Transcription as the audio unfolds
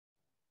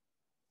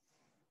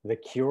The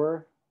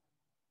Cure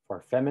for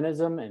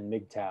Feminism and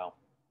MGTOW.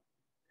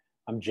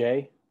 I'm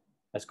Jay,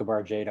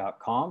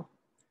 escobarj.com.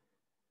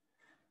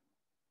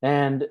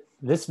 And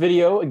this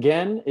video,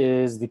 again,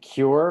 is the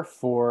cure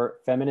for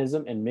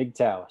feminism and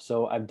MGTOW.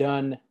 So I've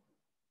done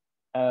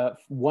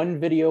one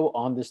video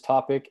on this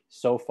topic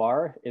so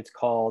far. It's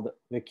called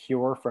The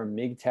Cure for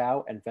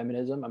MGTOW and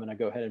Feminism. I'm going to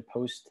go ahead and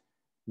post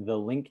the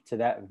link to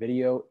that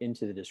video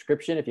into the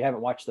description. If you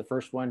haven't watched the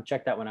first one,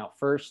 check that one out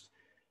first.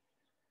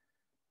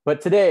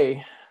 But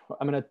today,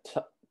 I'm going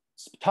to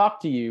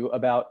talk to you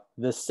about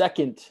the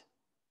second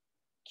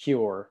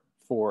cure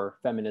for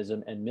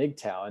feminism and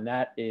MGTOW, and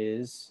that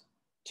is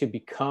to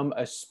become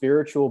a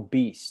spiritual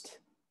beast.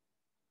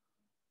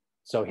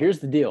 So here's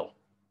the deal.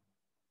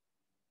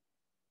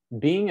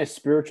 Being a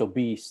spiritual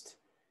beast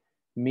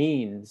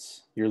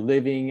means you're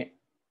living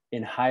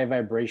in high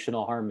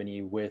vibrational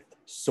harmony with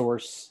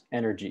source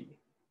energy.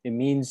 It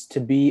means to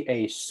be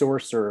a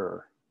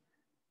sorcerer,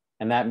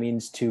 and that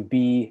means to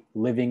be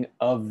living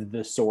of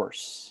the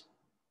source.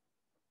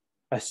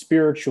 A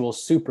spiritual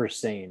super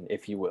saiyan,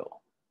 if you will.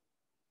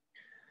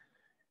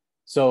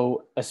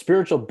 So a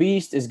spiritual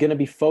beast is going to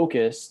be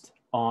focused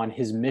on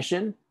his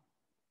mission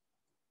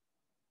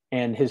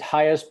and his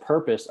highest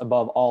purpose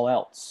above all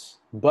else.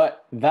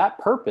 But that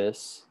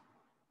purpose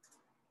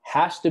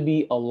has to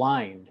be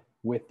aligned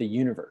with the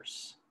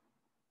universe.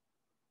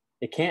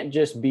 It can't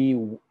just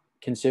be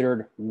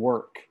considered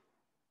work.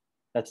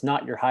 That's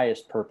not your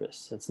highest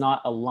purpose. It's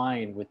not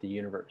aligned with the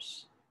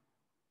universe.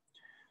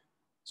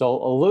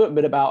 So a little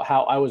bit about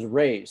how I was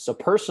raised. So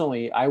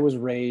personally, I was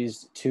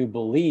raised to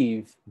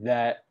believe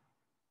that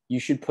you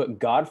should put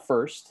God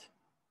first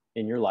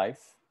in your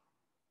life.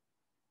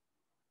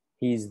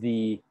 He's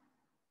the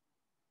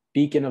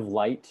beacon of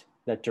light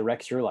that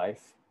directs your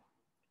life.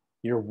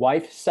 Your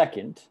wife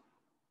second.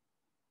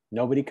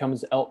 Nobody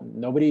comes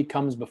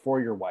before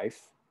your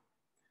wife.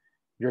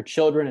 Your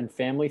children and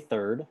family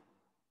third.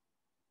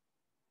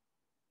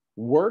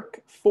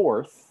 Work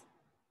fourth,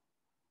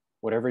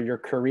 whatever your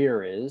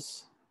career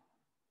is,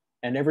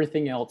 and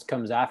everything else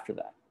comes after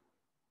that.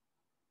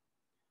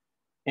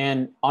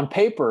 And on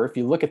paper, if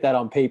you look at that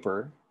on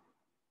paper,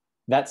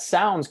 that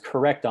sounds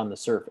correct on the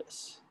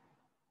surface,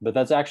 but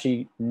that's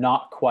actually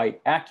not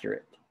quite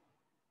accurate.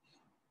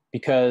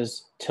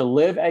 Because to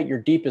live at your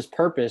deepest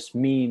purpose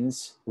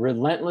means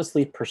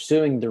relentlessly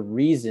pursuing the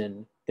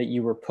reason that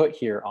you were put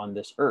here on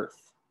this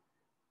earth.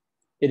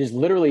 It is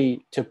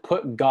literally to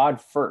put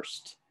God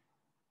first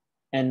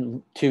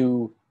and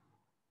to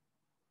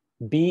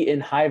be in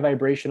high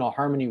vibrational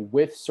harmony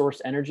with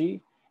source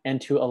energy,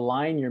 and to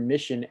align your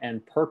mission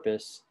and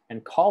purpose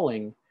and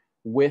calling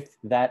with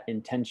that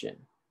intention.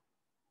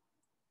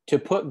 To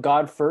put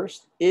God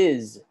first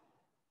is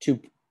to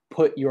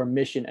put your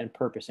mission and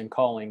purpose and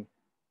calling,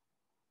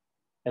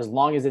 as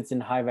long as it's in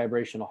high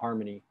vibrational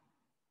harmony,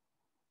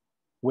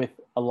 with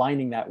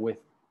aligning that with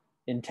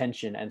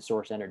intention and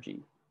source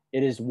energy.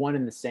 It is one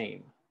and the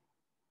same.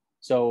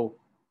 So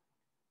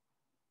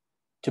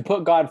to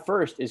put God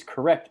first is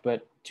correct,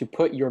 but to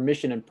put your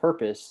mission and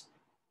purpose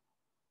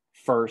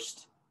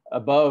first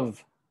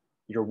above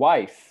your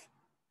wife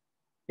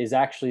is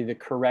actually the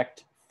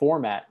correct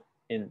format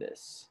in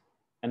this.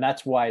 And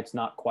that's why it's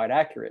not quite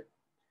accurate.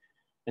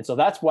 And so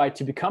that's why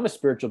to become a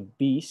spiritual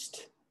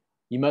beast,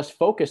 you must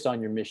focus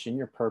on your mission,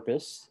 your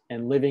purpose,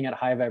 and living at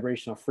high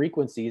vibrational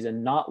frequencies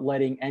and not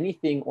letting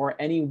anything or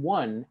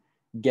anyone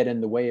get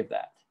in the way of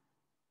that.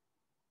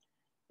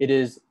 It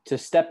is to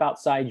step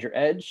outside your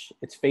edge.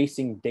 It's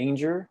facing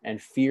danger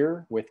and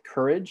fear with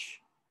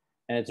courage,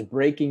 and it's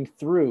breaking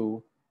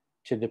through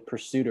to the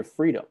pursuit of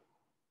freedom.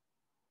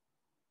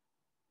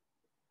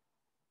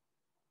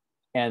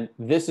 And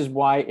this is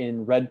why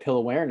in Red Pill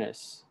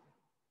Awareness,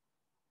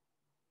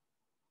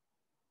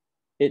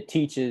 it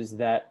teaches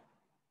that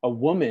a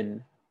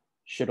woman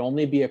should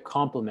only be a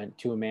complement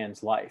to a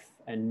man's life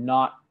and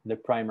not the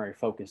primary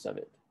focus of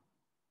it.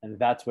 And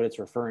that's what it's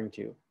referring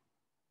to.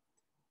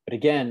 But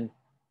again,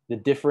 the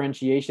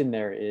differentiation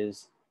there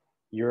is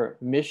your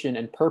mission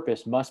and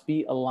purpose must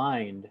be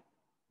aligned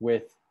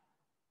with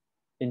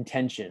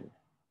intention,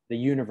 the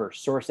universe,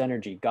 source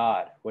energy,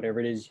 God, whatever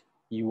it is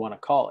you want to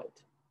call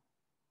it.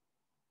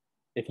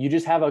 If you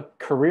just have a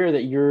career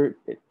that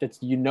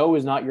you know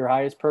is not your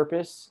highest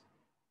purpose,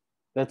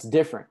 that's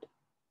different.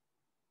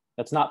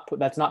 That's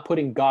not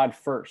putting God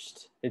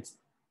first. It's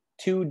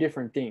two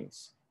different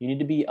things. You need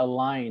to be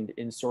aligned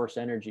in source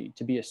energy,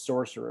 to be a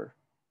sorcerer,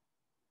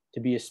 to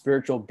be a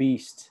spiritual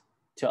beast,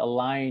 to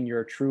align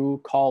your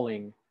true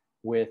calling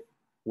with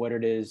what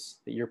it is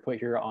that you're put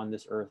here on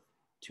this earth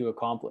to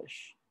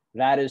accomplish.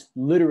 That is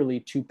literally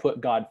to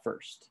put God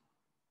first.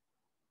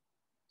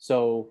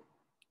 So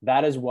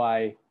that is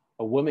why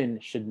a woman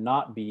should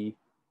not be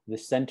the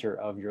center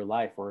of your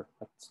life, or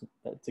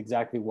that's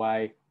exactly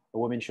why a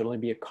woman should only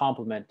be a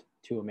complement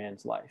to a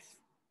man's life.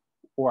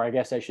 Or I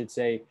guess I should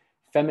say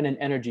feminine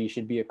energy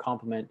should be a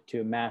complement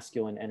to a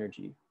masculine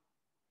energy.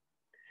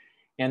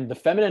 And the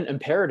feminine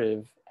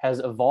imperative has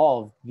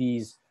evolved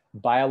these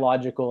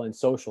biological and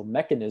social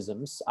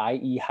mechanisms,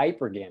 i.e.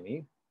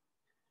 hypergamy,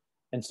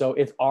 And so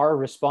it's our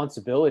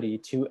responsibility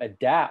to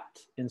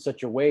adapt in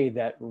such a way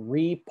that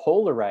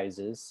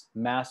repolarizes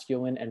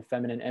masculine and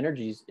feminine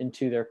energies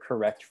into their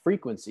correct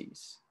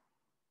frequencies.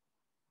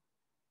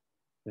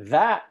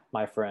 That,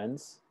 my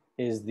friends,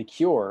 is the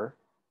cure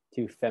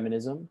to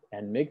feminism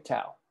and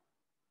MGTOW.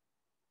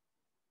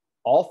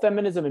 All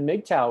feminism and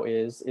MGTOW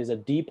is a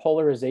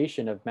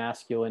depolarization of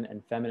masculine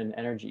and feminine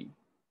energy.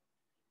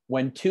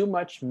 When too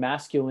much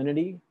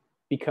masculinity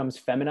becomes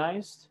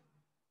feminized,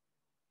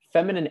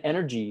 feminine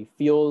energy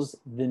feels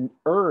the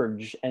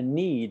urge and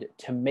need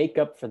to make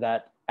up for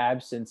that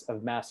absence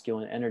of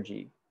masculine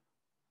energy.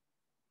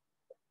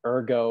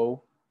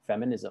 Ergo,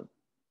 feminism.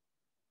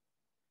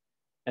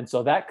 And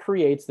so that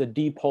creates the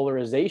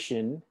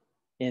depolarization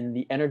in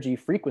the energy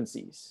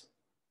frequencies.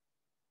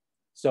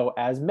 So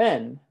as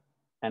men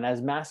and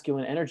as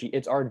masculine energy,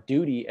 it's our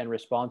duty and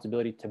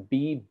responsibility to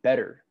be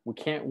better. We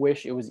can't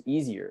wish it was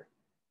easier.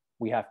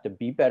 We have to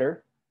be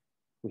better.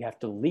 We have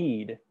to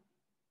lead.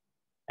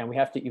 And we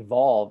have to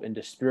evolve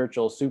into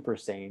spiritual super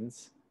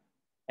saiyans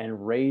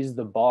and raise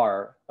the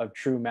bar of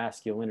true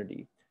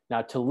masculinity.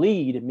 Now, to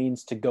lead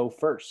means to go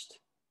first.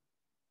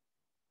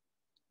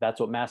 That's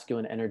what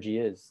masculine energy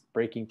is: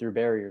 breaking through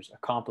barriers,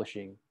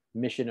 accomplishing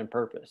mission and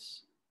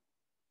purpose.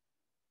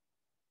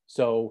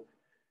 So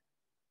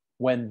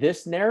when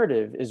this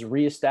narrative is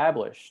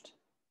reestablished,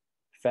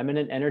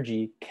 feminine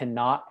energy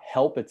cannot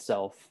help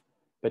itself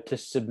but to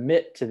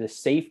submit to the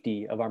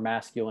safety of our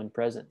masculine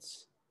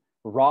presence.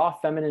 Raw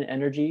feminine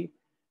energy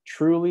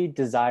truly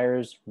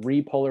desires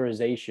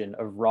repolarization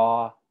of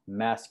raw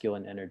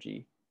masculine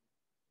energy.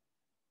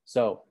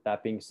 So,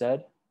 that being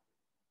said,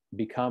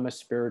 become a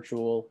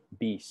spiritual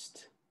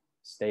beast.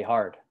 Stay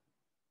hard.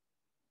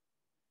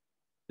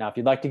 Now, if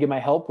you'd like to get my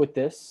help with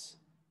this,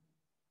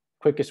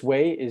 quickest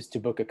way is to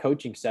book a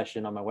coaching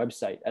session on my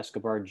website,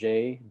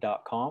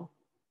 escobarj.com.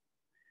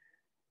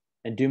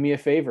 And do me a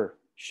favor,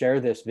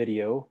 share this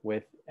video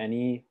with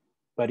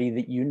anybody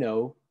that you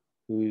know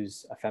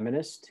who's a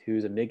feminist,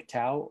 who's a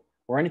MGTOW,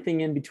 or anything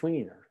in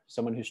between, or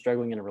someone who's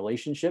struggling in a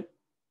relationship,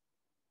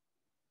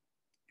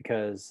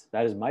 because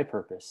that is my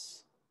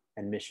purpose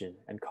and mission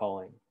and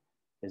calling,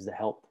 is to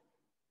help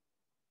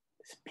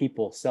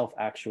people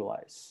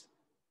self-actualize,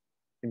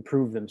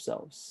 improve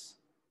themselves,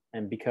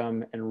 and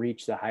become and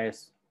reach the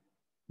highest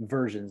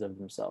versions of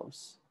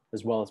themselves,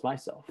 as well as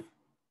myself.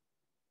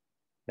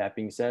 That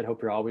being said,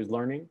 hope you're always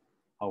learning,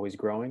 always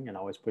growing, and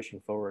always pushing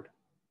forward.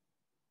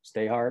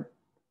 Stay hard,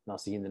 and I'll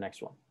see you in the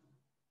next one.